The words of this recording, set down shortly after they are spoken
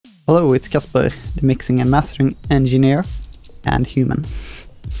Hello, it's Casper, the mixing and mastering engineer and human.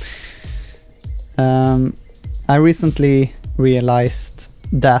 I recently realized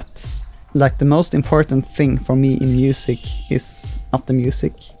that the most important thing for me in music is not the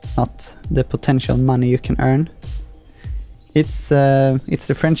music. It's not the potential money you can earn. It's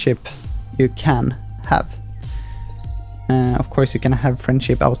the friendship you can have. Of course, you can have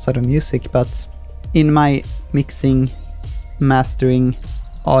friendship outside of music, but in my mixing, mastering,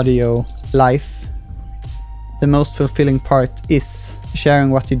 audio life, the most fulfilling part is sharing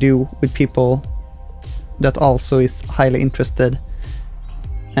what you do with people that also is highly interested.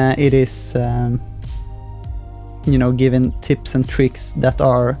 It is, giving tips and tricks that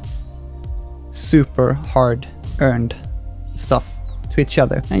are super hard earned stuff to each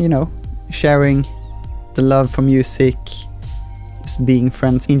other, and sharing the love for music, just being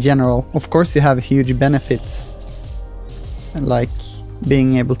friends in general. Of course, you have huge benefits like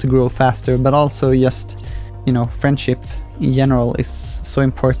being able to grow faster, but also just friendship in general is so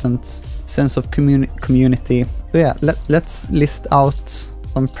important. Sense of community. So yeah, let's list out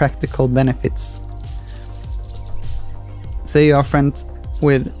some practical benefits. Say you are friends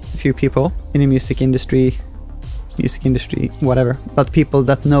with a few people in the music industry, whatever, but people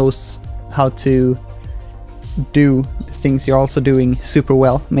that knows how to do the things you're also doing super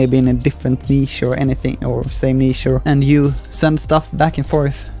well, maybe in a different niche or anything, or same niche, and you send stuff back and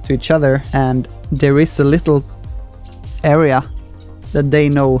forth to each other, and there is a little area that they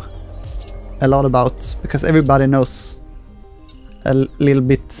know a lot about, because everybody knows a little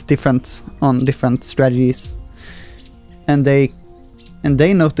bit different on different strategies, and they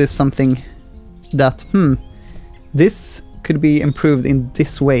notice something that this could be improved in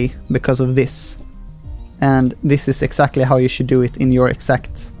this way because of this, and this is exactly how you should do it in your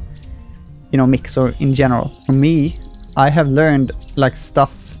exact mix or in general. For me, I have learned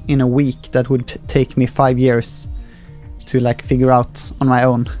stuff in a week that would take me 5 years to figure out on my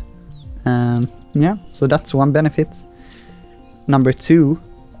own. Yeah, so that's one benefit. Number 2,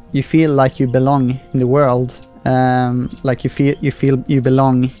 you feel like you belong in the world, you feel you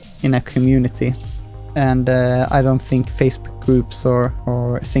belong in a community, and I don't think Facebook groups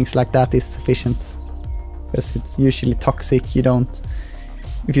or things like that is sufficient, because it's usually toxic.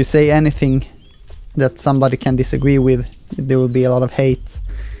 If you say anything that somebody can disagree with, there will be a lot of hate,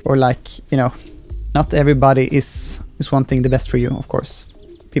 or not everybody is wanting the best for you, of course.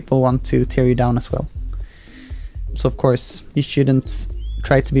 People want to tear you down as well. So of course, you shouldn't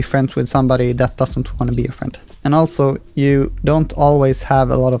try to be friends with somebody that doesn't want to be your friend. And also, you don't always have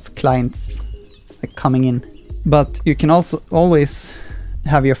a lot of clients coming in, but you can also always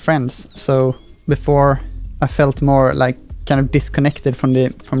have your friends. So before, I felt more kind of disconnected from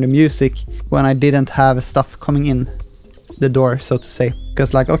the music when I didn't have stuff coming in the door, so to say.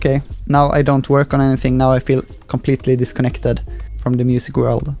 Because okay, now I don't work on anything, now I feel completely disconnected from the music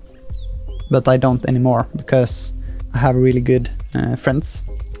world. But I don't anymore, because I have really good friends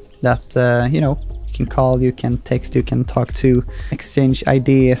that you can call, you can text, you can talk to, exchange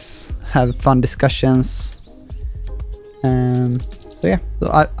ideas, have fun discussions. So yeah,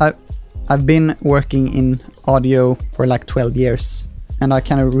 so I've been working in audio for 12 years, and I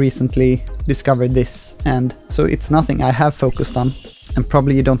kind of recently discovered this, and so it's nothing I have focused on, and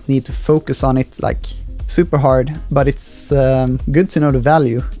probably you don't need to focus on it super hard, but it's good to know the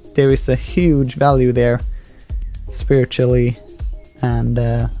value. There is a huge value there, spiritually and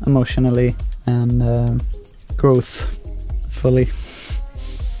emotionally and growth fully.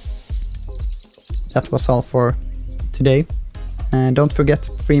 That was all for today. And don't forget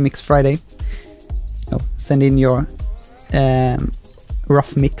Free Mix Friday. Send in your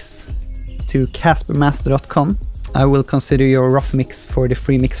rough mix to caspermaster.com. I will consider your rough mix for the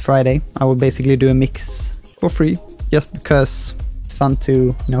Free Mix Friday. I will basically do a mix for free, just because it's fun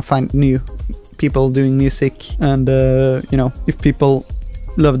to find new people doing music, and if people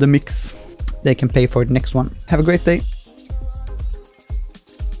love the mix, they can pay for the next one. Have a great day.